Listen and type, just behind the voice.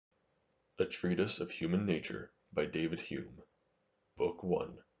A Treatise of Human Nature by David Hume. Book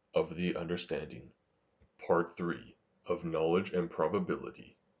 1 of the Understanding. Part 3 of Knowledge and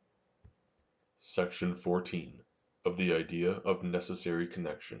Probability. Section 14 of the Idea of Necessary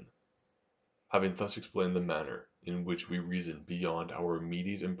Connection. Having thus explained the manner in which we reason beyond our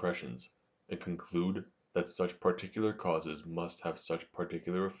immediate impressions, and conclude that such particular causes must have such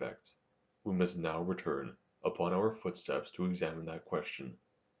particular effects, we must now return upon our footsteps to examine that question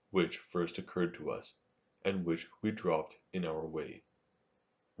which first occurred to us, and which we dropped in our way.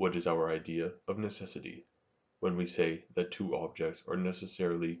 What is our idea of necessity, when we say that two objects are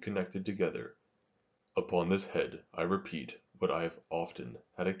necessarily connected together? Upon this head I repeat what I have often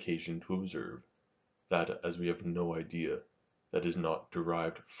had occasion to observe, that as we have no idea that is not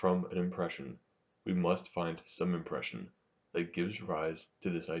derived from an impression, we must find some impression that gives rise to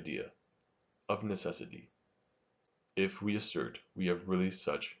this idea of necessity, if we assert we have really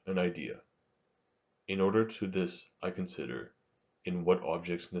such an idea. In order to this I consider in what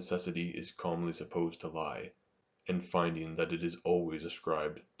objects necessity is commonly supposed to lie, and finding that it is always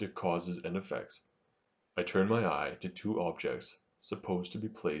ascribed to causes and effects, I turn my eye to two objects supposed to be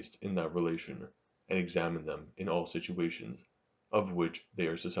placed in that relation, and examine them in all situations of which they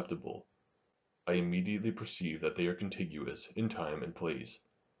are susceptible. I immediately perceive that they are contiguous in time and place,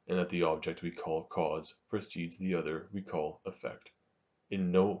 and that the object we call cause precedes the other we call effect.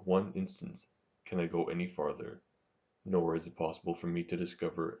 In no one instance can I go any farther, nor is it possible for me to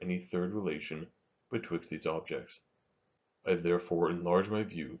discover any third relation betwixt these objects. I therefore enlarge my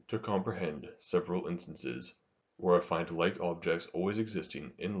view to comprehend several instances where I find like objects always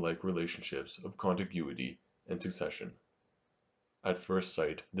existing in like relationships of contiguity and succession. At first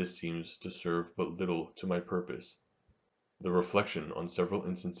sight this seems to serve but little to my purpose. The reflection on several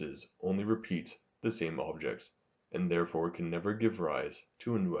instances only repeats the same objects, and therefore can never give rise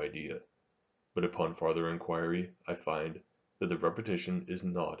to a new idea. But upon farther inquiry I find that the repetition is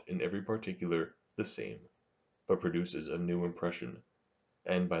not in every particular the same, but produces a new impression,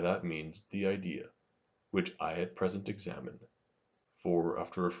 and by that means the idea, which I at present examine. For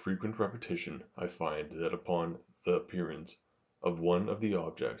after a frequent repetition I find that upon the appearance of one of the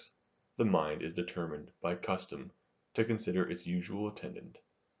objects, the mind is determined by custom to consider its usual attendant,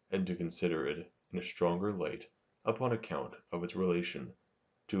 and to consider it in a stronger light upon account of its relation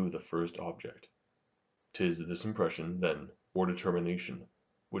to the first object. 'Tis this impression, then, or determination,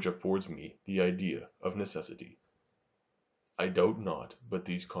 which affords me the idea of necessity. I doubt not but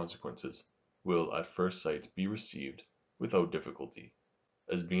these consequences will at first sight be received without difficulty,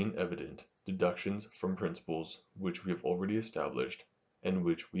 as being evident deductions from principles which we have already established, and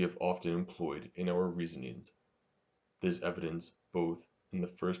which we have often employed in our reasonings. This evidence, both in the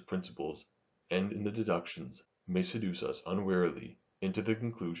first principles and in the deductions, may seduce us unwarily into the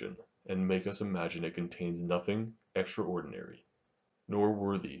conclusion, and make us imagine it contains nothing extraordinary, nor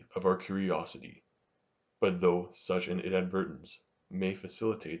worthy of our curiosity. But though such an inadvertence may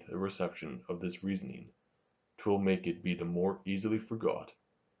facilitate the reception of this reasoning, 'twill make it be the more easily forgot,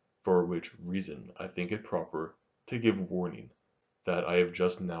 for which reason I think it proper to give warning that I have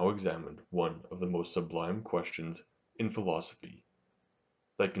just now examined one of the most sublime questions in philosophy,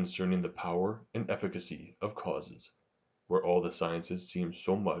 that concerning the power and efficacy of causes, where all the sciences seem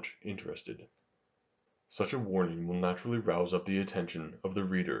so much interested. Such a warning will naturally rouse up the attention of the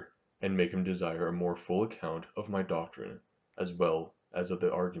reader, and make him desire a more full account of my doctrine, as well as of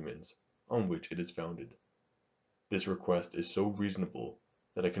the arguments on which it is founded. This request is so reasonable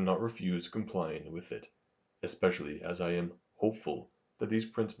that I cannot refuse complying with it, especially as I am hopeful that these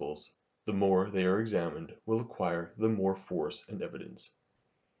principles, the more they are examined, will acquire the more force and evidence.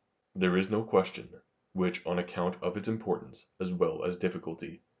 There is no question which, on account of its importance as well as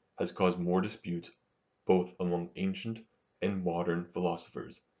difficulty, has caused more disputes both among ancient and modern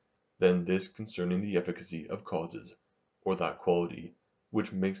philosophers than this concerning the efficacy of causes, or that quality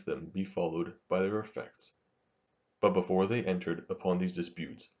which makes them be followed by their effects. But before they entered upon these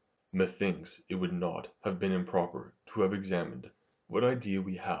disputes, methinks it would not have been improper to have examined what idea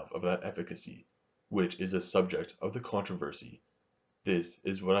we have of that efficacy which is the subject of the controversy. This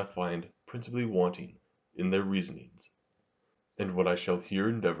is what I find principally wanting in their reasonings, and what I shall here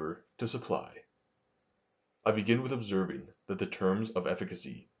endeavor to supply. I begin with observing that the terms of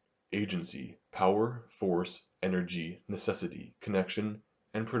efficacy, agency, power, force, energy, necessity, connection,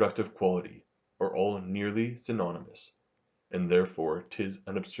 and productive quality are all nearly synonymous, and therefore 'tis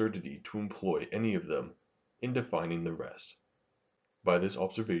an absurdity to employ any of them in defining the rest. By this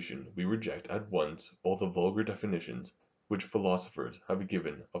observation we reject at once all the vulgar definitions which philosophers have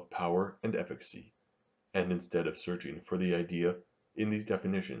given of power and efficacy, and instead of searching for the idea in these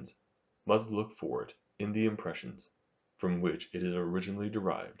definitions, must look for it in the impressions from which it is originally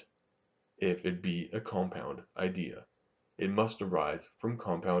derived. If it be a compound idea, it must arise from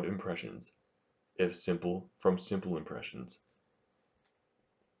compound impressions, if simple, from simple impressions.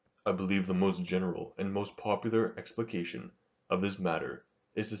 I believe the most general and most popular explication of this matter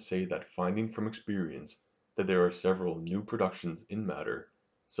is to say that finding from experience that there are several new productions in matter,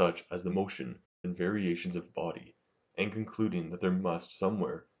 such as the motion and variations of body, and concluding that there must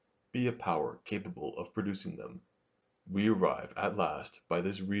somewhere be a power capable of producing them, we arrive at last by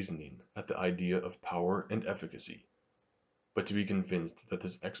this reasoning at the idea of power and efficacy. But to be convinced that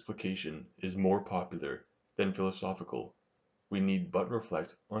this explication is more popular than philosophical, we need but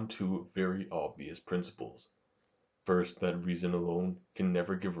reflect on two very obvious principles. First, that reason alone can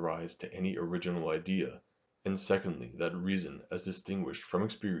never give rise to any original idea, and secondly, that reason as distinguished from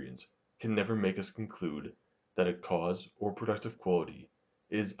experience can never make us conclude that a cause or productive quality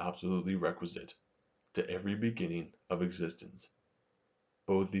is absolutely requisite to every beginning of existence.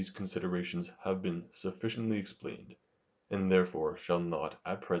 Both these considerations have been sufficiently explained, and therefore shall not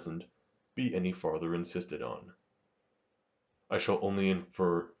at present be any farther insisted on. I shall only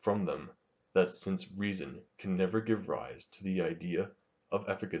infer from them that since reason can never give rise to the idea of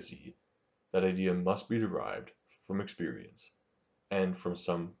efficacy, that idea must be derived from experience, and from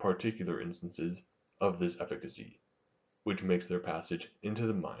some particular instances of this efficacy, which makes their passage into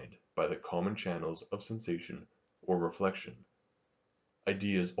the mind by the common channels of sensation or reflection.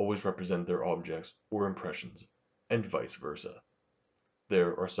 Ideas always represent their objects or impressions, and vice versa.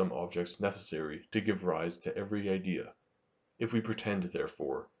 There are some objects necessary to give rise to every idea. If we pretend,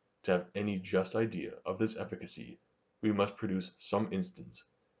 therefore, to have any just idea of this efficacy, we must produce some instance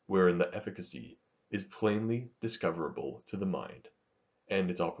wherein the efficacy is plainly discoverable to the mind,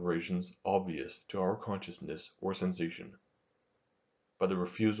 and its operations obvious to our consciousness or sensation. By the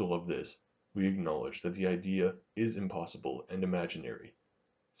refusal of this, we acknowledge that the idea is impossible and imaginary,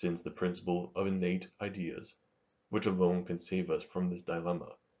 since the principle of innate ideas, which alone can save us from this dilemma,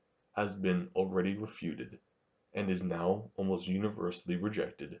 has been already refuted, and is now almost universally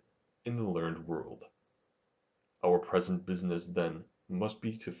rejected in the learned world. Our present business, then, must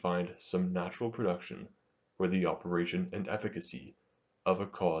be to find some natural production where the operation and efficacy of a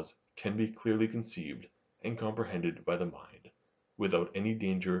cause can be clearly conceived and comprehended by the mind, without any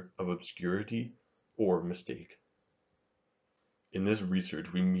danger of obscurity or mistake. In this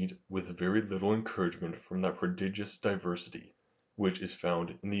research we meet with very little encouragement from that prodigious diversity which is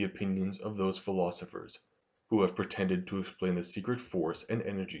found in the opinions of those philosophers who have pretended to explain the secret force and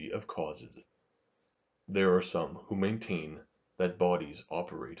energy of causes. There are some who maintain that bodies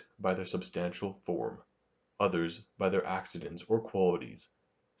operate by their substantial form, others by their accidents or qualities,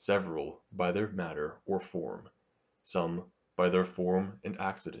 several by their matter or form, some by their form and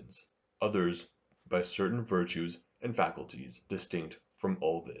accidents, others by certain virtues and faculties distinct from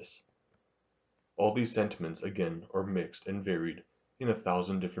all this. All these sentiments again are mixed and varied in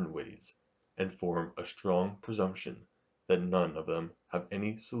 1,000 different ways, and form a strong presumption that none of them have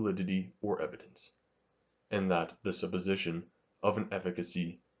any solidity or evidence, and that the supposition of an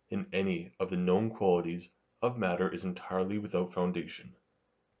efficacy in any of the known qualities of matter is entirely without foundation.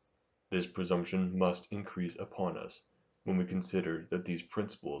 This presumption must increase upon us when we consider that these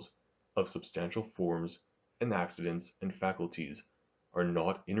principles of substantial forms and accidents and faculties are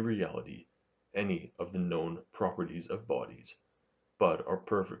not in reality any of the known properties of bodies, but are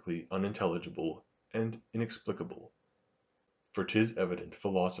perfectly unintelligible and inexplicable. For 'tis evident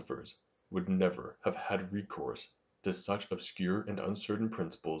philosophers would never have had recourse to such obscure and uncertain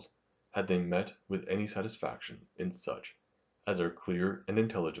principles had they met with any satisfaction in such as are clear and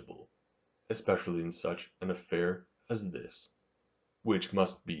intelligible, especially in such an affair as this, which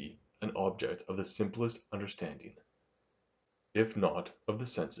must be an object of the simplest understanding, if not of the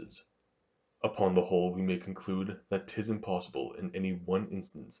senses. Upon the whole we may conclude that 'tis impossible in any one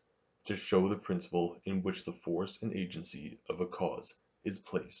instance to show the principle in which the force and agency of a cause is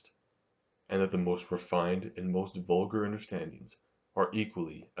placed, and that the most refined and most vulgar understandings are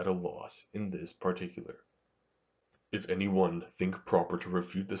equally at a loss in this particular. If any one think proper to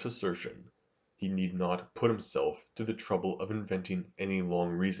refute this assertion, he need not put himself to the trouble of inventing any long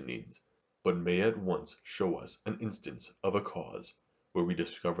reasonings, but may at once show us an instance of a cause where we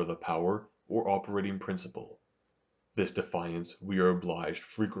discover the power or operating principle. This defiance we are obliged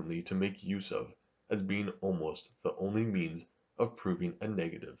frequently to make use of, as being almost the only means of proving a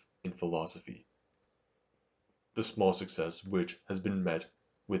negative in philosophy. The small success which has been met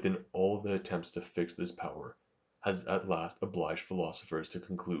with in all the attempts to fix this power has at last obliged philosophers to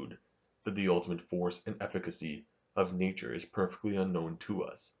conclude that the ultimate force and efficacy of nature is perfectly unknown to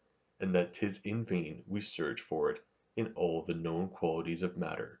us, and that 'tis in vain we search for it in all the known qualities of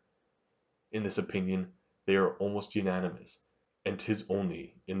matter. In this opinion they are almost unanimous, and 'tis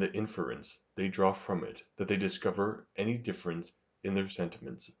only in the inference they draw from it that they discover any difference in their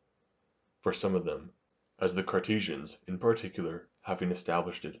sentiments. For some of them, as the Cartesians in particular, having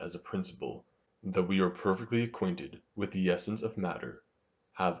established it as a principle, that we are perfectly acquainted with the essence of matter,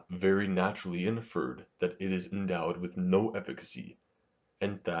 have very naturally inferred that it is endowed with no efficacy,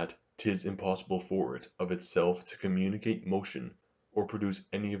 and that 'tis impossible for it of itself to communicate motion or produce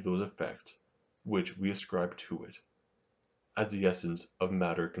any of those effects which we ascribe to it. As the essence of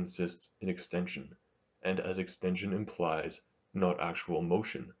matter consists in extension, and as extension implies not actual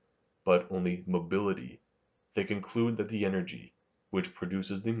motion, but only mobility, they conclude that the energy which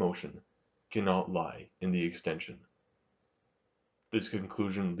produces the motion cannot lie in the extension. This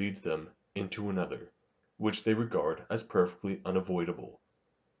conclusion leads them into another, which they regard as perfectly unavoidable.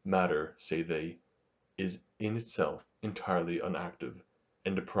 Matter, say they, is in itself entirely unactive,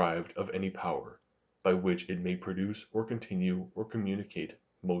 and deprived of any power, by which it may produce or continue or communicate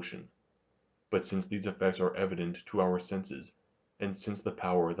motion. But since these effects are evident to our senses, and since the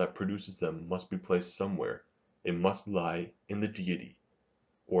power that produces them must be placed somewhere, it must lie in the Deity,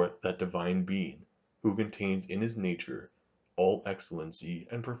 or that divine being, who contains in his nature all excellency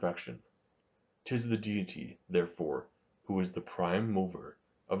and perfection. 'Tis the Deity, therefore, who is the prime mover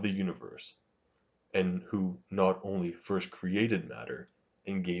of the universe, and who not only first created matter,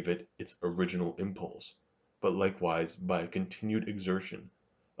 and gave it its original impulse, but likewise by a continued exertion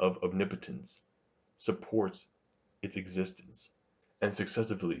of omnipotence supports its existence, and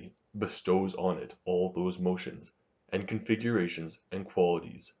successively bestows on it all those motions, and configurations and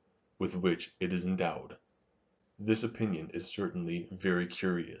qualities with which it is endowed. This opinion is certainly very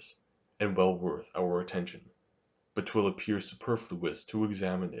curious, and well worth our attention, but 'twill appear superfluous to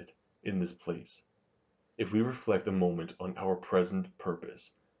examine it in this place. If we reflect a moment on our present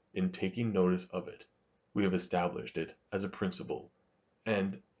purpose in taking notice of it, we have established it as a principle,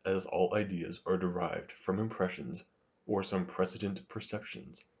 and as all ideas are derived from impressions or some precedent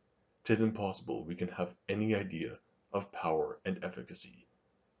perceptions, 'tis impossible we can have any idea of power and efficacy,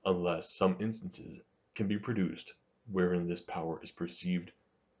 unless some instances can be produced wherein this power is perceived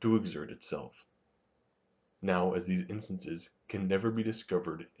to exert itself. Now as these instances can never be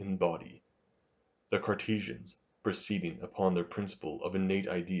discovered in body, the Cartesians, proceeding upon their principle of innate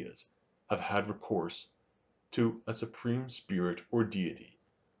ideas, have had recourse to a supreme spirit or deity,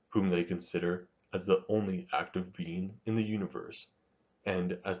 whom they consider as the only active being in the universe,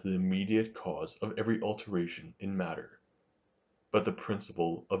 and as the immediate cause of every alteration in matter. But the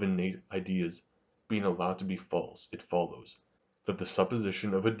principle of innate ideas being allowed to be false, it follows that the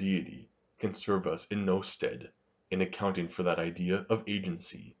supposition of a deity can serve us in no stead in accounting for that idea of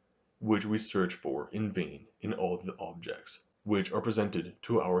agency which we search for in vain in all the objects which are presented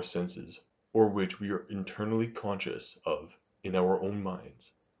to our senses, or which we are internally conscious of in our own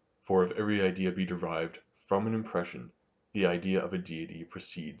minds. For if every idea be derived from an impression, the idea of a deity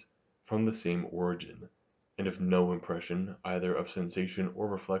proceeds from the same origin, and if no impression either of sensation or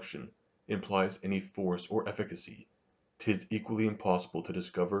reflection implies any force or efficacy, 'tis equally impossible to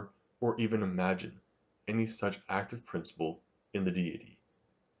discover or even imagine any such active principle in the deity.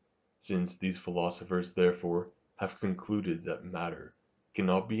 Since these philosophers therefore have concluded that matter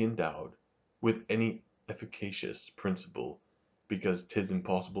cannot be endowed with any efficacious principle, because 'tis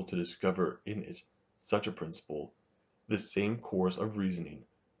impossible to discover in it such a principle, the same course of reasoning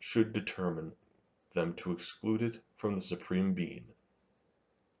should determine them to exclude it from the Supreme Being.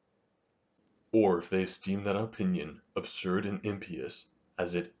 Or if they esteem that opinion absurd and impious,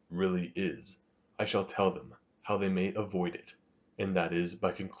 as it really is, I shall tell them how they may avoid it, and that is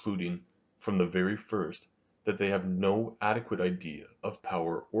by concluding from the very first that they have no adequate idea of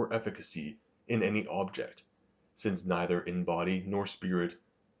power or efficacy in any object, since neither in body nor spirit,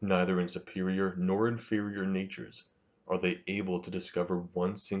 neither in superior nor inferior natures, are they able to discover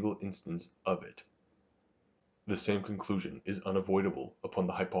one single instance of it. The same conclusion is unavoidable upon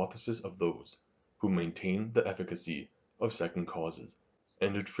the hypothesis of those who maintain the efficacy of second causes,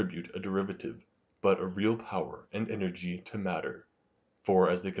 and attribute a derivative, but a real power and energy to matter.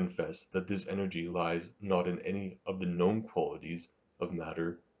 For as they confess that this energy lies not in any of the known qualities of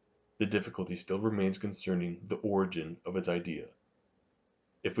matter, the difficulty still remains concerning the origin of its idea.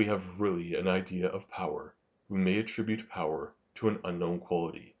 If we have really an idea of power, we may attribute power to an unknown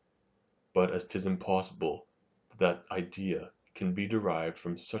quality, but as 'tis impossible that idea can be derived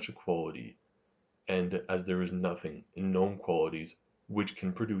from such a quality, and as there is nothing in known qualities which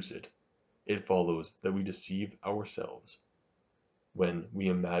can produce it, it follows that we deceive ourselves. when we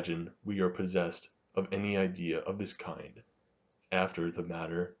imagine we are possessed of any idea of this kind, after the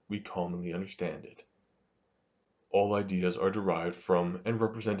manner we commonly understand it. All ideas are derived from and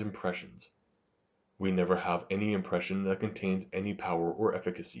represent impressions. We never have any impression that contains any power or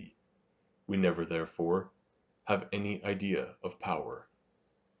efficacy. We never, therefore, have any idea of power.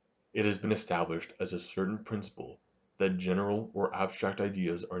 It has been established as a certain principle that general or abstract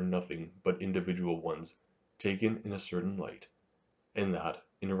ideas are nothing but individual ones taken in a certain light, and that,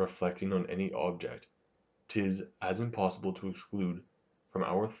 in reflecting on any object, 'tis as impossible to exclude from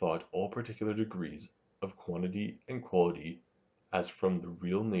our thought all particular degrees of quantity and quality as from the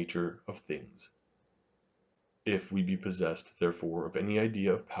real nature of things. If we be possessed, therefore, of any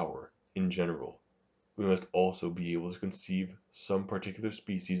idea of power in general, we must also be able to conceive some particular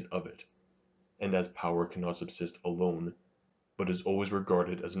species of it, and as power cannot subsist alone, but is always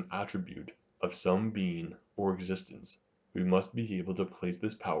regarded as an attribute of some being or existence, we must be able to place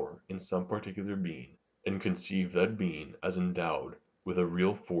this power in some particular being, and conceive that being as endowed with a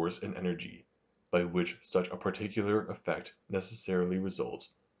real force and energy, by which such a particular effect necessarily results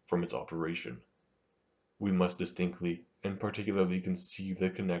from its operation. We must distinctly and particularly conceive the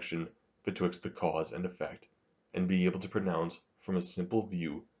connection betwixt the cause and effect, and be able to pronounce from a simple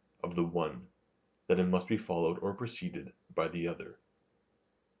view of the one that it must be followed or preceded by the other.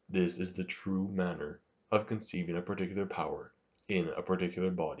 This is the true manner of conceiving a particular power in a particular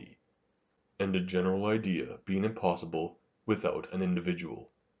body, and a general idea being impossible without an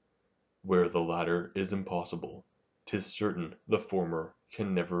individual. Where the latter is impossible, 'tis certain the former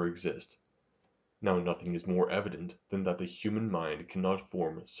can never exist. Now nothing is more evident than that the human mind cannot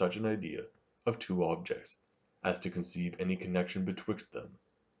form such an idea of two objects as to conceive any connection betwixt them,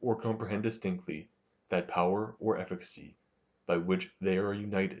 or comprehend distinctly that power or efficacy by which they are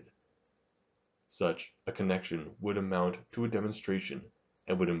united. Such a connection would amount to a demonstration,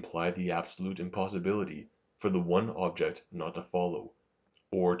 and would imply the absolute impossibility for the one object not to follow,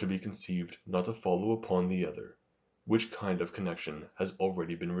 or to be conceived not to follow upon the other, which kind of connection has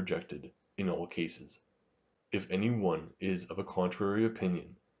already been rejected in all cases. If any one is of a contrary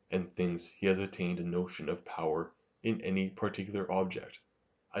opinion, and thinks he has attained a notion of power in any particular object,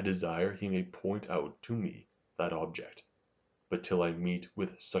 I desire he may point out to me that object. But till I meet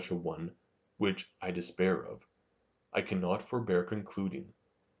with such a one, which I despair of, I cannot forbear concluding,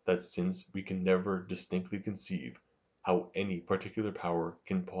 that since we can never distinctly conceive how any particular power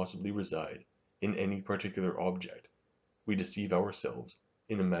can possibly reside in any particular object, we deceive ourselves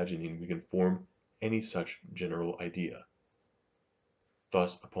in imagining we can form any such general idea.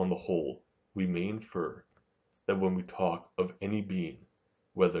 Thus, upon the whole, we may infer that when we talk of any being,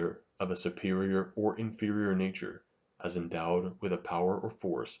 whether of a superior or inferior nature, as endowed with a power or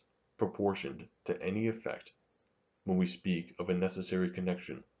force proportioned to any effect, when we speak of a necessary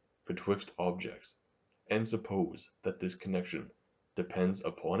connection betwixt objects, and suppose that this connection depends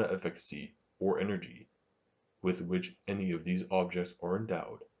upon an efficacy or energy with which any of these objects are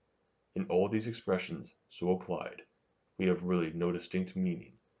endowed, in all these expressions so applied, we have really no distinct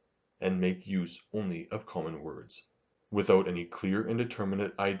meaning, and make use only of common words, without any clear and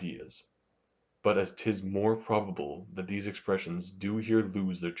determinate ideas. But as 'tis more probable that these expressions do here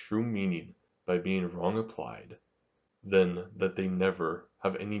lose their true meaning by being wrong applied, than that they never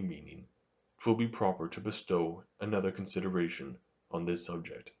have any meaning, 'twill be proper to bestow another consideration on this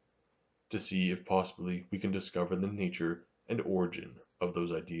subject, to see if possibly we can discover the nature and origin of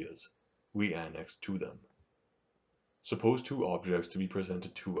those ideas we annex to them. Suppose two objects to be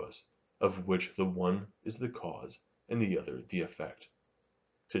presented to us, of which the one is the cause and the other the effect.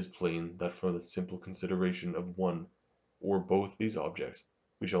 'Tis plain that from the simple consideration of one or both these objects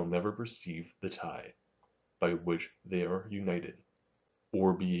we shall never perceive the tie by which they are united,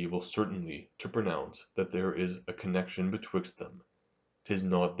 or be able certainly to pronounce that there is a connection betwixt them. 'Tis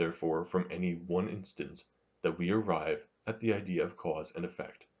not therefore from any one instance that we arrive at the idea of cause and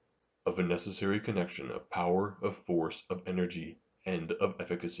effect, of a necessary connection of power, of force, of energy, and of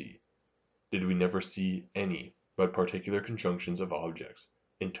efficacy. Did we never see any but particular conjunctions of objects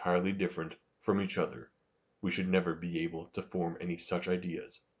entirely different from each other, we should never be able to form any such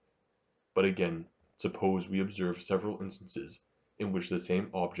ideas. But again, suppose we observe several instances in which the same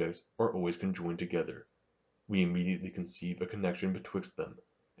objects are always conjoined together, we immediately conceive a connection betwixt them,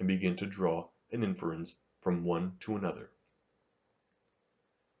 and begin to draw an inference from one to another.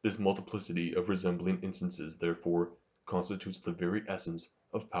 This multiplicity of resembling instances therefore constitutes the very essence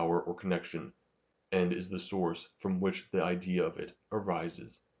of power or connection, and is the source from which the idea of it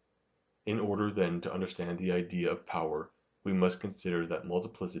arises. In order then to understand the idea of power, we must consider that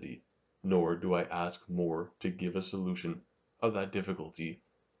multiplicity, nor do I ask more to give a solution of that difficulty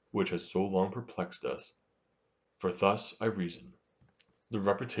which has so long perplexed us. For thus I reason. The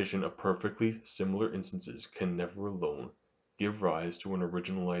repetition of perfectly similar instances can never alone give rise to an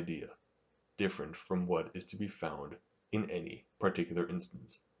original idea, different from what is to be found in any particular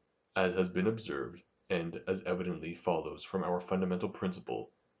instance, as has been observed, and as evidently follows from our fundamental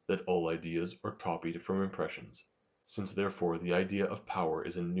principle that all ideas are copied from impressions, since therefore the idea of power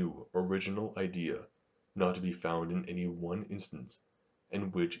is a new, original idea, not to be found in any one instance,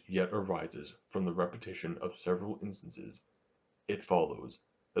 and which yet arises from the repetition of several instances, it follows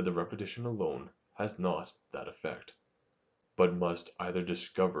that the repetition alone has not that effect, but must either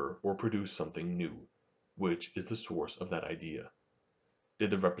discover or produce something new, which is the source of that idea. Did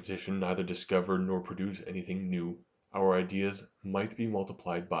the repetition neither discover nor produce anything new, our ideas might be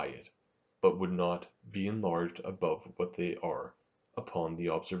multiplied by it, but would not be enlarged above what they are upon the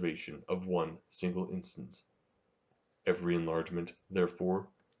observation of one single instance. Every enlargement, therefore,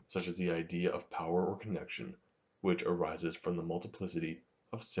 such as the idea of power or connection, which arises from the multiplicity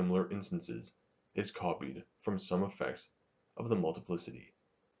of similar instances, is copied from some effects of the multiplicity,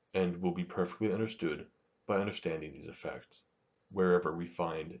 and will be perfectly understood by understanding these effects, wherever we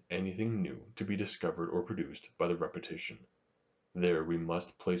find anything new to be discovered or produced by the repetition. There we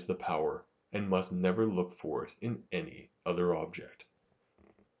must place the power, and must never look for it in any other object.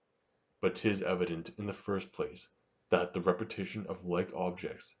 But 'tis evident in the first place that the repetition of like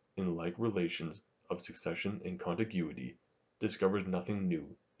objects in like relations of succession and contiguity discovers nothing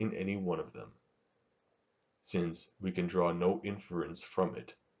new in any one of them, since we can draw no inference from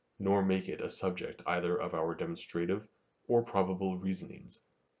it, nor make it a subject either of our demonstrative or probable reasonings,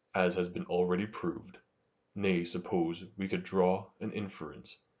 as has been already proved. Nay, suppose we could draw an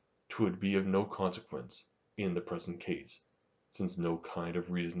inference, 'twould be of no consequence in the present case, since no kind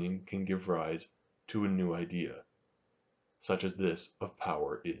of reasoning can give rise to a new idea, such as this of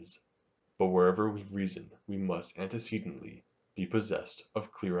power is. But wherever we reason we must antecedently be possessed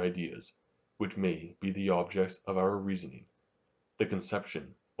of clear ideas, which may be the objects of our reasoning. The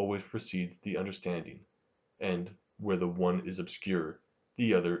conception always precedes the understanding, and where the one is obscure,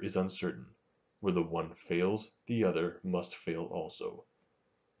 the other is uncertain; where the one fails, the other must fail also.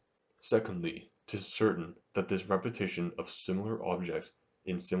 Secondly, 'tis certain that this repetition of similar objects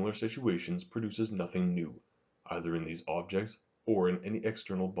in similar situations produces nothing new, either in these objects or in any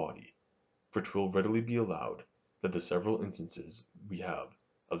external body. For 'twill readily be allowed that the several instances we have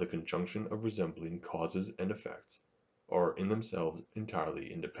of the conjunction of resembling causes and effects are in themselves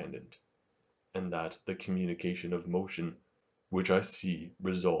entirely independent, and that the communication of motion which I see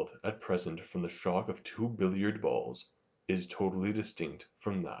result at present from the shock of two billiard balls is totally distinct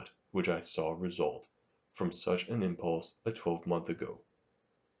from that which I saw result from such an impulse a twelvemonth ago.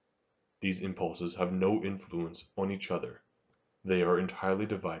 These impulses have no influence on each other. They are entirely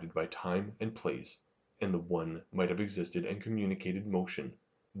divided by time and place, and the one might have existed and communicated motion,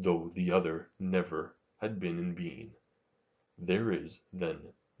 though the other never had been in being. There is,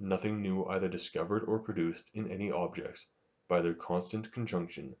 then, nothing new either discovered or produced in any objects by their constant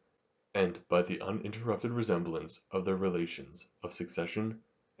conjunction, and by the uninterrupted resemblance of their relations of succession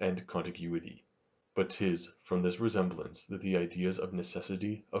and contiguity. But 'tis from this resemblance that the ideas of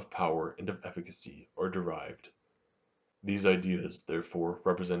necessity, of power, and of efficacy are derived. These ideas, therefore,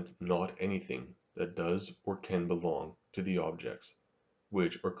 represent not anything that does or can belong to the objects,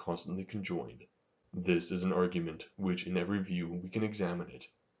 which are constantly conjoined. This is an argument which in every view we can examine it,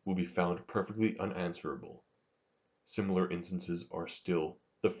 will be found perfectly unanswerable. Similar instances are still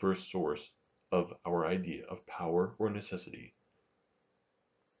the first source of our idea of power or necessity,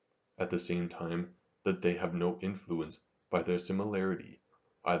 at the same time that they have no influence by their similarity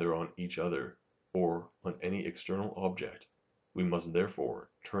either on each other or on any external object. We must therefore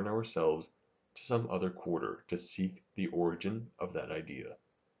turn ourselves to some other quarter to seek the origin of that idea.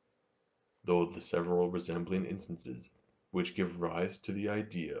 Though the several resembling instances which give rise to the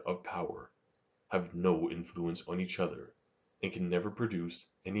idea of power have no influence on each other, and can never produce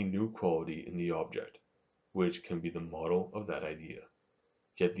any new quality in the object, which can be the model of that idea,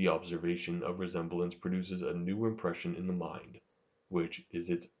 yet the observation of resemblance produces a new impression in the mind, which is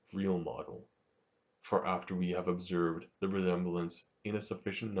its real model. For after we have observed the resemblance in a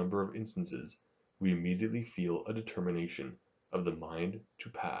sufficient number of instances, we immediately feel a determination of the mind to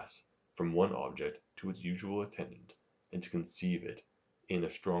pass from one object to its usual attendant, and to conceive it in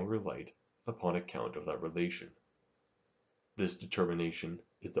a stronger light upon account of that relation. This determination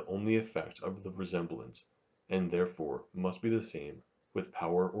is the only effect of the resemblance, and therefore must be the same with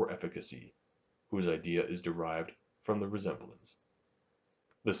power or efficacy, whose idea is derived from the resemblance.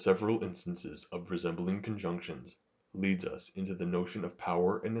 The several instances of resembling conjunctions leads us into the notion of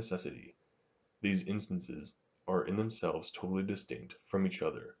power and necessity. These instances are in themselves totally distinct from each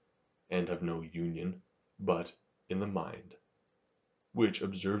other, and have no union but in the mind, which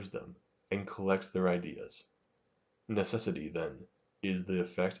observes them and collects their ideas. Necessity, then, is the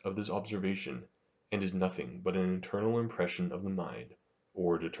effect of this observation, and is nothing but an internal impression of the mind,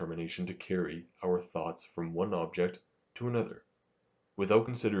 or determination to carry our thoughts from one object to another. Without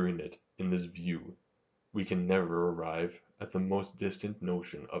considering it in this view, we can never arrive at the most distant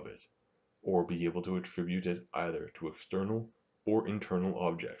notion of it, or be able to attribute it either to external or internal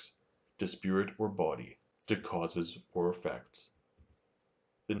objects, to spirit or body, to causes or effects.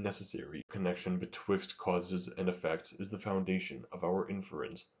 The necessary connection betwixt causes and effects is the foundation of our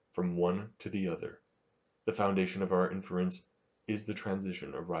inference from one to the other. The foundation of our inference is the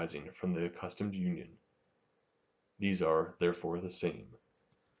transition arising from the accustomed union. These are, therefore, the same.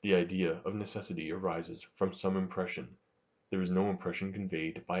 The idea of necessity arises from some impression. There is no impression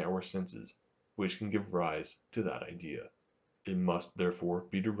conveyed by our senses which can give rise to that idea. It must, therefore,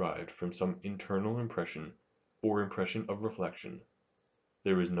 be derived from some internal impression or impression of reflection.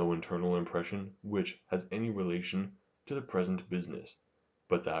 There is no internal impression which has any relation to the present business,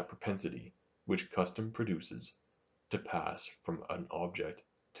 but that propensity which custom produces, to pass from an object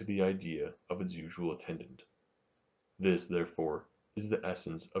to the idea of its usual attendant. This, therefore, is the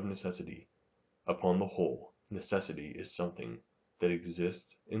essence of necessity. Upon the whole, necessity is something that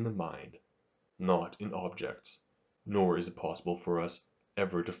exists in the mind, not in objects, nor is it possible for us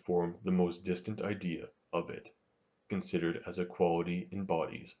ever to form the most distant idea of it. Considered as a quality in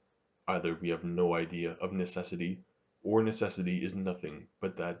bodies, either we have no idea of necessity, or necessity is nothing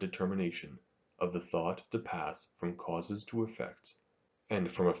but that determination of the thought to pass from causes to effects,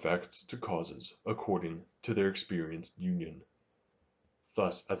 and from effects to causes according to their experienced union.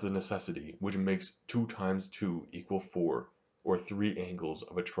 Thus as the necessity which makes 2 times 2 equal 4, or 3 angles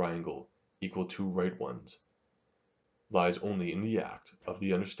of a triangle equal 2 right ones, lies only in the act of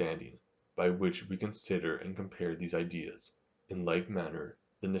the understanding, by which we consider and compare these ideas. In like manner,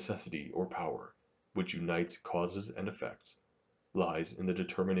 the necessity or power, which unites causes and effects, lies in the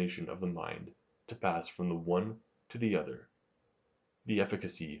determination of the mind to pass from the one to the other. The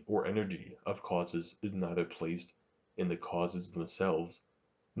efficacy or energy of causes is neither placed in the causes themselves,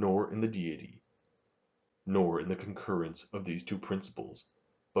 nor in the deity, nor in the concurrence of these 2 principles,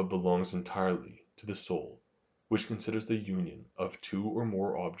 but belongs entirely to the soul, which considers the union of 2 or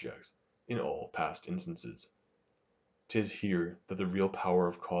more objects in all past instances. 'Tis here that the real power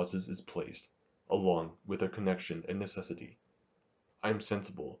of causes is placed, along with their connection and necessity. I am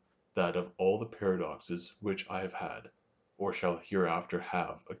sensible that of all the paradoxes which I have had, or shall hereafter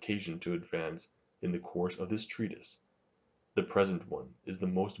have occasion to advance in the course of this treatise, the present one is the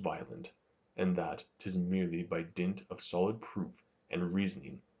most violent, and that 'tis merely by dint of solid proof and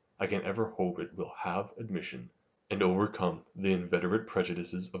reasoning I can ever hope it will have admission, and overcome the inveterate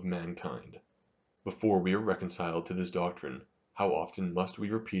prejudices of mankind. Before we are reconciled to this doctrine, how often must we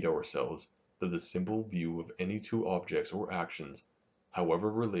repeat ourselves that the simple view of any 2 objects or actions,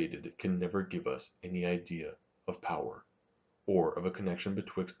 however related, can never give us any idea of power, or of a connection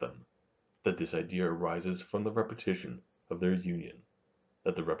betwixt them, that this idea arises from the repetition of their union,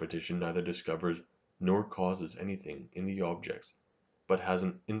 that the repetition neither discovers nor causes anything in the objects, but has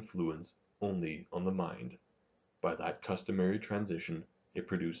an influence only on the mind, by that customary transition it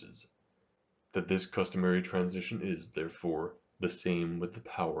produces. That this customary transition is, therefore, the same with the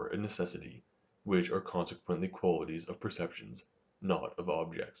power and necessity, which are consequently qualities of perceptions, not of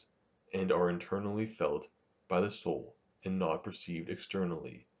objects, and are internally felt by the soul, and not perceived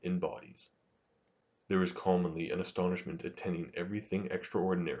externally in bodies. There is commonly an astonishment attending everything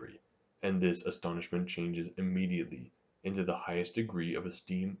extraordinary, and this astonishment changes immediately into the highest degree of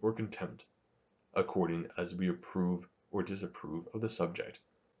esteem or contempt, according as we approve or disapprove of the subject.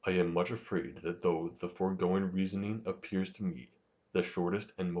 I am much afraid that though the foregoing reasoning appears to me the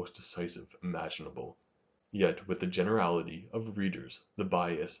shortest and most decisive imaginable, yet with the generality of readers the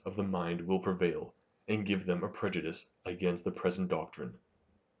bias of the mind will prevail, and give them a prejudice against the present doctrine.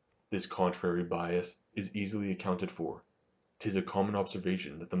 This contrary bias is easily accounted for. 'Tis a common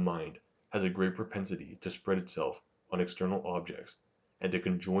observation that the mind has a great propensity to spread itself on external objects, and to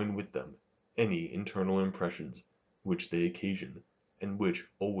conjoin with them any internal impressions which they occasion, and which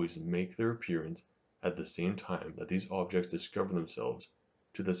always make their appearance at the same time that these objects discover themselves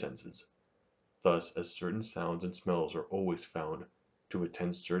to the senses. Thus as certain sounds and smells are always found to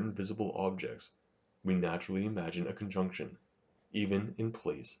attend certain visible objects, we naturally imagine a conjunction, even in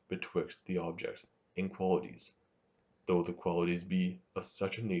place, betwixt the objects and qualities, though the qualities be of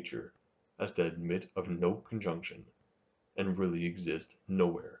such a nature as to admit of no conjunction. and really exist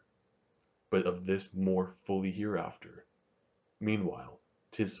nowhere, but of this more fully hereafter. Meanwhile,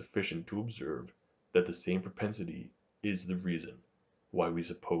 'tis sufficient to observe that the same propensity is the reason why we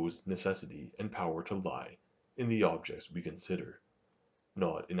suppose necessity and power to lie in the objects we consider,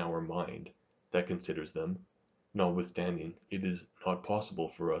 not in our mind that considers them, notwithstanding it is not possible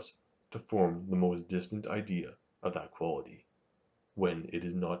for us to form the most distant idea of that quality, when it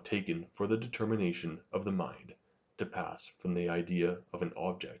is not taken for the determination of the mind to pass from the idea of an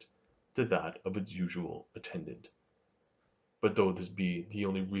object to that of its usual attendant. But though this be the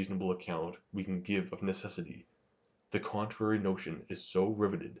only reasonable account we can give of necessity, the contrary notion is so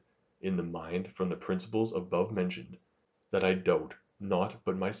riveted in the mind from the principles above mentioned, that I doubt not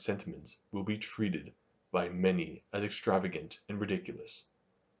but my sentiments will be treated by many as extravagant and ridiculous.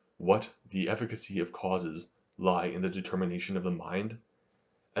 What, the efficacy of causes lie in the determination of the mind?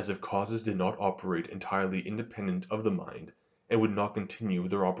 As if causes did not operate entirely independent of the mind, and would not continue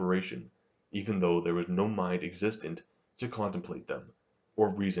their operation, even though there was no mind existent to contemplate them,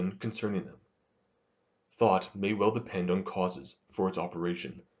 or reason concerning them. Thought may well depend on causes for its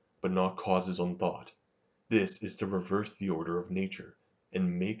operation, but not causes on thought. This is to reverse the order of nature,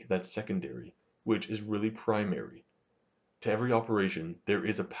 and make that secondary which is really primary. To every operation there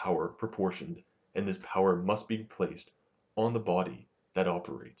is a power proportioned, and this power must be placed on the body that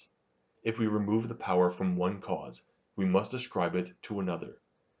operates. If we remove the power from one cause, we must ascribe it to another.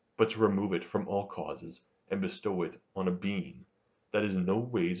 But to remove it from all causes, and bestow it on a being that is no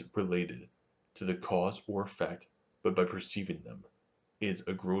ways related to the cause or effect but by perceiving them, is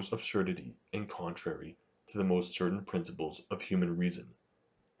a gross absurdity and contrary to the most certain principles of human reason.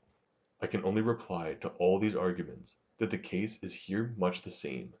 I can only reply to all these arguments that the case is here much the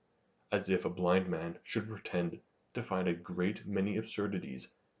same, as if a blind man should pretend to find a great many absurdities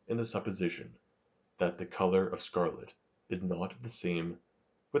in the supposition that the color of scarlet is not the same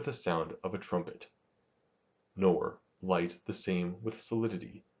with the sound of a trumpet, nor light the same with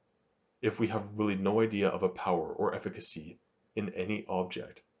solidity. If we have really no idea of a power or efficacy in any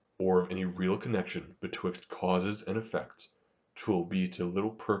object, or of any real connection betwixt causes and effects, 'twill be to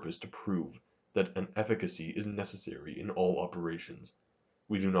little purpose to prove that an efficacy is necessary in all operations.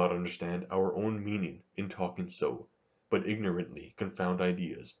 We do not understand our own meaning in talking so, but ignorantly confound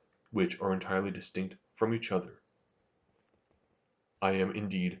ideas which are entirely distinct from each other. I am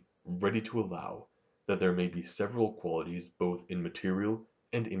indeed ready to allow that there may be several qualities both in material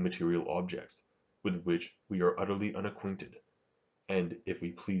and immaterial objects, with which we are utterly unacquainted, and if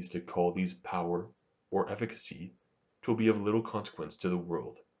we please to call these power or efficacy, 'twill be of little consequence to the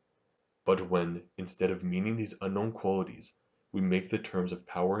world. But when, instead of meaning these unknown qualities, we make the terms of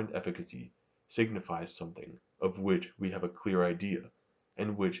power and efficacy signify something of which we have a clear idea,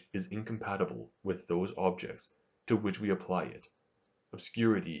 and which is incompatible with those objects to which we apply it,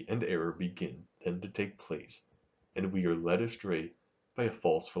 obscurity and error begin then to take place, and we are led astray by a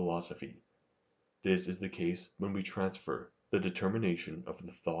false philosophy. This is the case when we transfer the determination of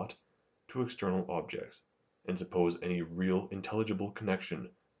the thought to external objects, and suppose any real intelligible connection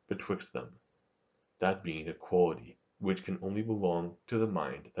betwixt them, that being a quality which can only belong to the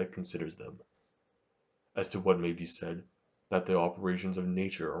mind that considers them. As to what may be said, that the operations of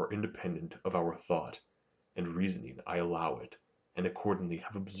nature are independent of our thought and reasoning, I allow it, and accordingly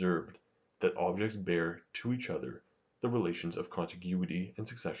have observed that objects bear to each other the relations of contiguity and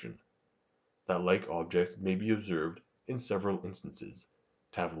succession; that like objects may be observed in several instances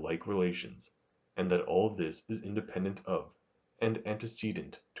to have like relations, and that all this is independent of and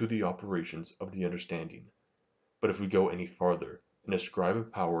antecedent to the operations of the understanding. But if we go any farther, and ascribe a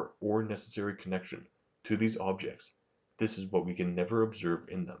power or necessary connection to these objects, this is what we can never observe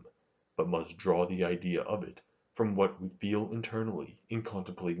in them, but must draw the idea of it from what we feel internally in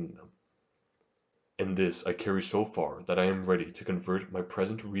contemplating them. And this I carry so far that I am ready to convert my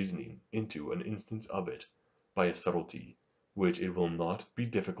present reasoning into an instance of it, by a subtlety, which it will not be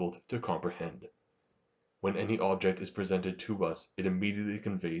difficult to comprehend. When any object is presented to us it immediately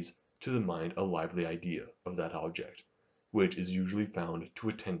conveys to the mind a lively idea of that object, which is usually found to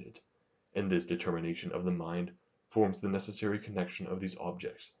attend it, and this determination of the mind forms the necessary connection of these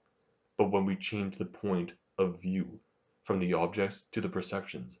objects. But when we change the point of view from the objects to the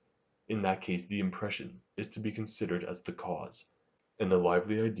perceptions, in that case the impression is to be considered as the cause, and the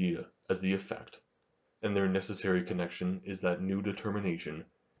lively idea as the effect, and their necessary connection is that new determination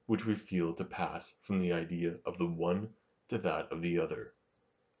which we feel to pass from the idea of the one to that of the other.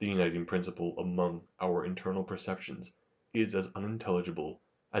 The uniting principle among our internal perceptions is as unintelligible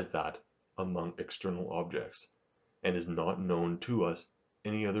as that among external objects, and is not known to us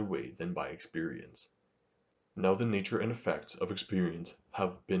any other way than by experience. Now the nature and effects of experience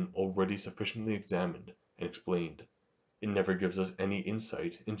have been already sufficiently examined and explained. It never gives us any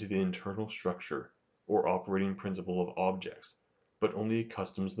insight into the internal structure or operating principle of objects, but only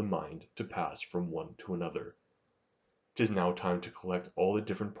accustoms the mind to pass from one to another. 'Tis now time to collect all the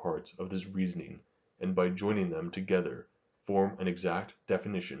different parts of this reasoning, and by joining them together form an exact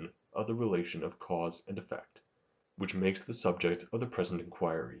definition of the relation of cause and effect, which makes the subject of the present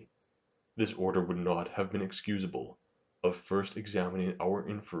inquiry. This order would not have been excusable, of first examining our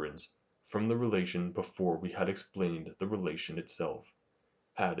inference from the relation before we had explained the relation itself,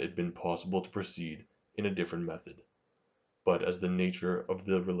 had it been possible to proceed in a different method. But as the nature of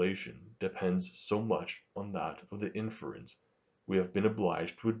the relation depends so much on that of the inference, we have been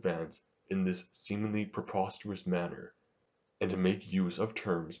obliged to advance in this seemingly preposterous manner, and to make use of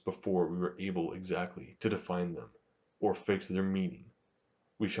terms before we were able exactly to define them, or fix their meaning.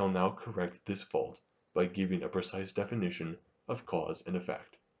 We shall now correct this fault by giving a precise definition of cause and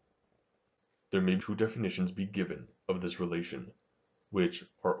effect. There may two definitions be given of this relation, which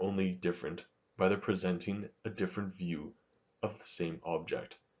are only different by their presenting a different view of the same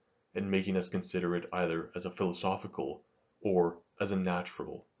object, and making us consider it either as a philosophical or as a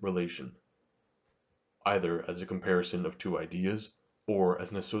natural relation, either as a comparison of two ideas, or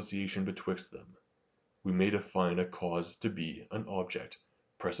as an association betwixt them. We may define a cause to be an object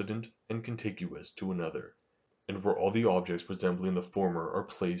precedent and contiguous to another, and where all the objects resembling the former are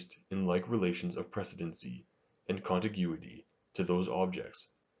placed in like relations of precedency and contiguity to those objects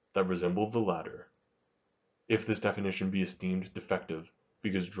that resemble the latter. If this definition be esteemed defective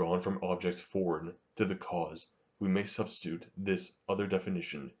because drawn from objects foreign to the cause, we may substitute this other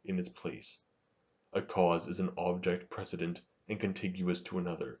definition in its place. A cause is an object precedent and contiguous to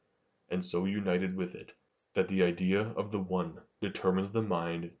another, and so united with it, that the idea of the one determines the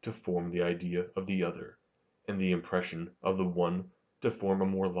mind to form the idea of the other, and the impression of the one to form a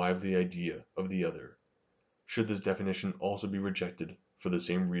more lively idea of the other. Should this definition also be rejected for the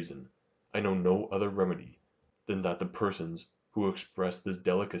same reason, I know no other remedy than that the persons who express this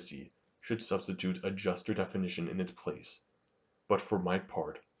delicacy should substitute a juster definition in its place. But for my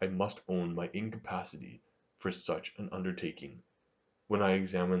part I must own my incapacity for such an undertaking. When I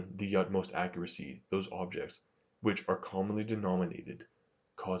examine the utmost accuracy those objects which are commonly denominated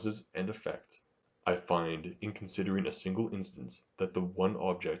causes and effects, I find in considering a single instance that the one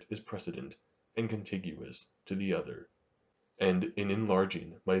object is precedent and contiguous to the other, and in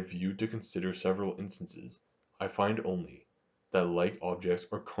enlarging my view to consider several instances, I find only that like objects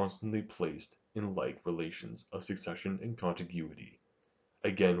are constantly placed in like relations of succession and contiguity.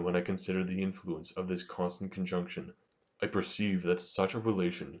 Again, when I consider the influence of this constant conjunction, I perceive that such a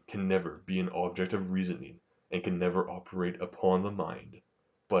relation can never be an object of reasoning, and can never operate upon the mind,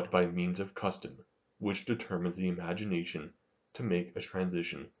 but by means of custom, which determines the imagination to make a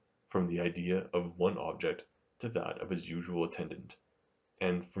transition from the idea of one object to that of its usual attendant,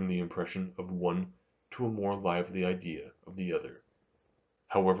 and from the impression of one to a more lively idea of the other.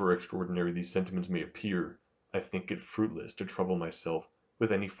 However extraordinary these sentiments may appear, I think it fruitless to trouble myself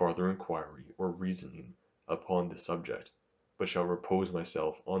with any farther inquiry or reasoning upon this subject, but shall repose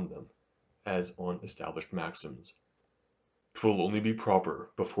myself on them as on established maxims. 'Twill only be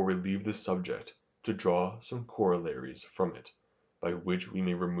proper, before we leave this subject, to draw some corollaries from it, by which we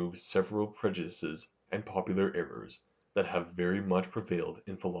may remove several prejudices and popular errors that have very much prevailed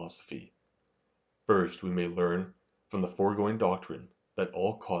in philosophy. First, we may learn from the foregoing doctrine that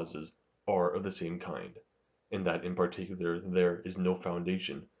all causes are of the same kind, and that in particular there is no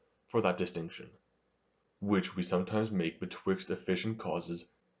foundation for that distinction, which we sometimes make betwixt efficient causes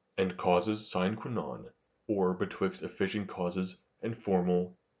and causes sine qua non, or betwixt efficient causes and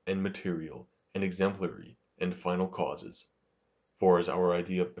formal and material and exemplary and final causes. For as our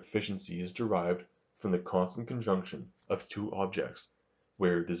idea of efficiency is derived from the constant conjunction of two objects,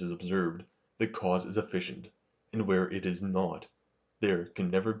 where this is observed, the cause is efficient, and where it is not, there can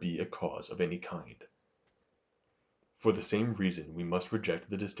never be a cause of any kind. For the same reason we must reject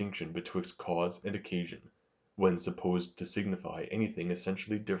the distinction betwixt cause and occasion, when supposed to signify anything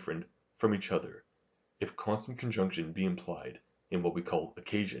essentially different from each other. If constant conjunction be implied in what we call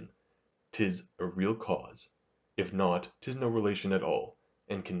occasion, 'tis a real cause; if not, 'tis no relation at all,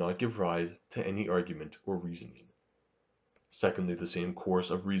 and cannot give rise to any argument or reasoning. Secondly, the same course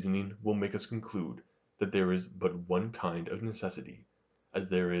of reasoning will make us conclude that there is but one kind of necessity, as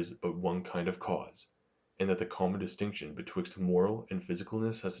there is but one kind of cause, and that the common distinction betwixt moral and physical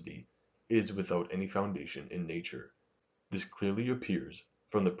necessity is without any foundation in nature. This clearly appears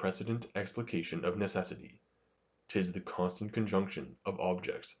from the precedent explication of necessity. 'Tis the constant conjunction of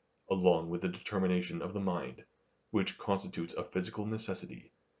objects along with the determination of the mind, which constitutes a physical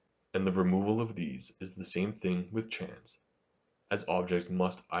necessity, and the removal of these is the same thing with chance, as objects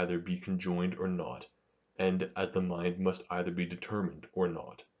must either be conjoined or not, and as the mind must either be determined or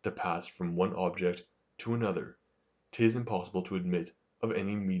not to pass from one object to another, 'tis impossible to admit of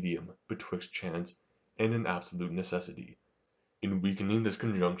any medium betwixt chance and an absolute necessity. In weakening this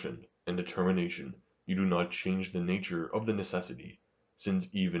conjunction and determination you do not change the nature of the necessity, since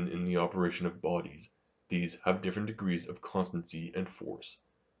even in the operation of bodies these have different degrees of constancy and force,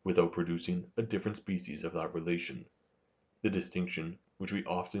 without producing a different species of that relation. The distinction which we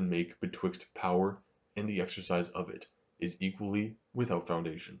often make betwixt power and the exercise of it is equally without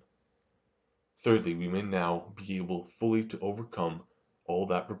foundation. Thirdly, we may now be able fully to overcome all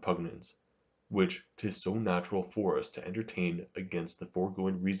that repugnance which 'tis so natural for us to entertain against the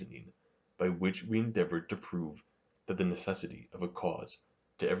foregoing reasoning, by which we endeavored to prove that the necessity of a cause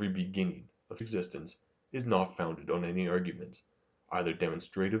to every beginning of existence is not founded on any arguments, either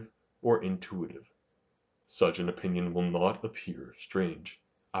demonstrative or intuitive. Such an opinion will not appear strange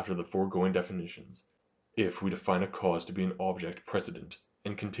after the foregoing definitions, if we define a cause to be an object precedent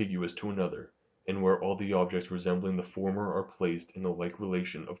and contiguous to another, and where all the objects resembling the former are placed in a like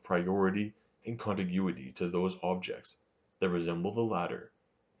relation of priority and contiguity to those objects that resemble the latter,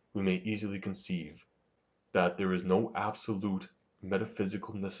 we may easily conceive that there is no absolute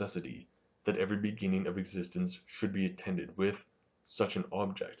metaphysical necessity that every beginning of existence should be attended with such an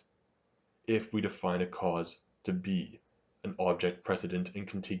object. If we define a cause to be an object precedent and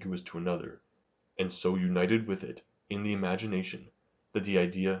contiguous to another, and so united with it in the imagination, that the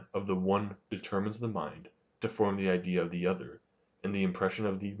idea of the one determines the mind to form the idea of the other, and the impression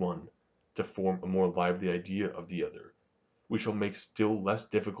of the one to form a more lively idea of the other, we shall make still less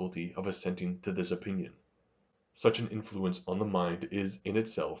difficulty of assenting to this opinion. Such an influence on the mind is in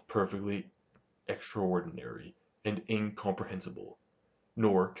itself perfectly extraordinary and incomprehensible,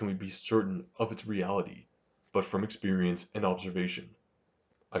 nor can we be certain of its reality but from experience and observation.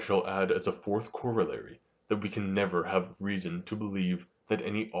 I shall add as a fourth corollary that we can never have reason to believe that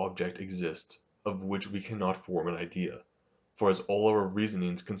any object exists of which we cannot form an idea, for as all our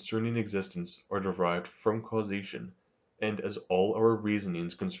reasonings concerning existence are derived from causation, and as all our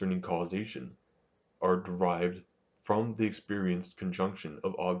reasonings concerning causation are derived from the experienced conjunction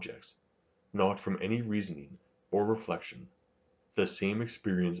of objects, not from any reasoning or reflection, the same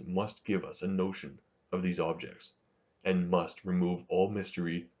experience must give us a notion of these objects, and must remove all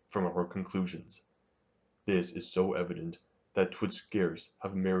mystery from our conclusions. This is so evident that 'twould scarce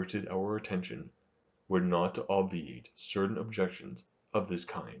have merited our attention were not to obviate certain objections of this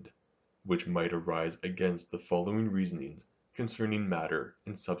kind, which might arise against the following reasonings concerning matter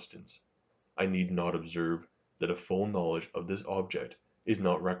and substance. I need not observe that a full knowledge of this object is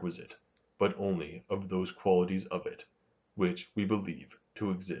not requisite, but only of those qualities of it which we believe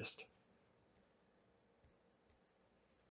to exist.